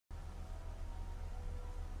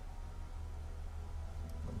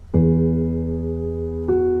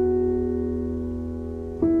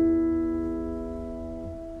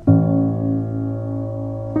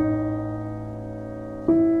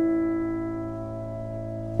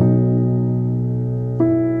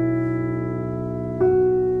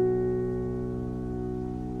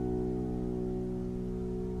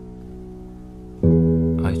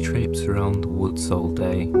thoughts all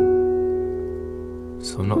day,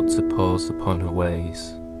 so not to pause upon her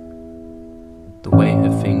ways. The way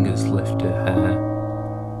her fingers lift her hair,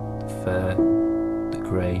 the fair, the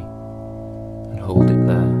grey, and hold it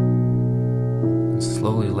there, and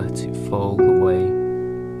slowly let it fall the way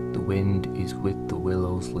the wind is with the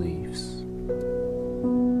willow's leaves.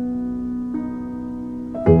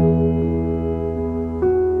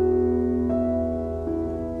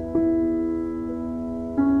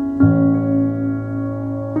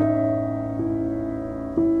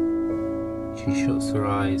 She shuts her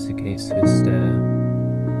eyes against her stare.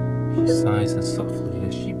 She sighs as softly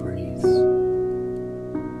as she breathes.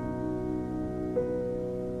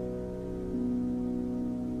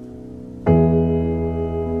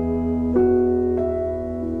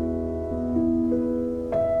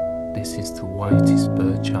 This is the whitest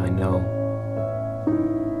birch I know.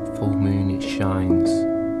 Full moon it shines,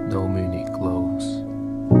 no moon it glows.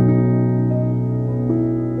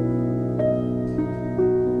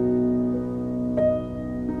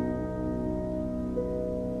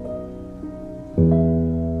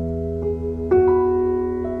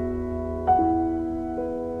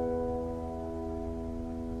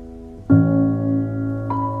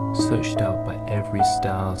 Searched out by every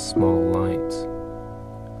star's small light,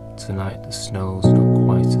 tonight the snow's not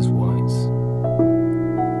quite as white.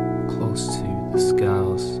 Close to the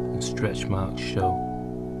scars and stretch marks show.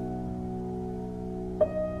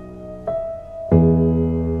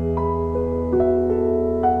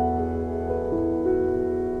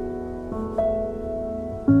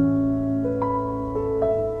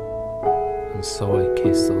 And so I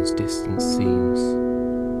kiss those distant seams.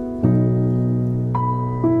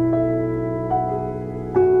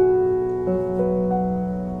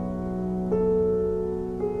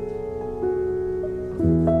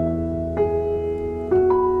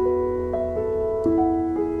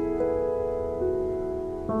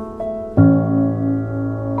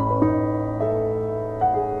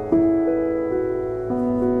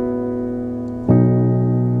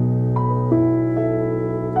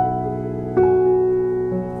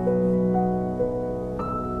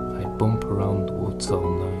 Bump around the woods all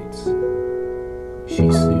night. She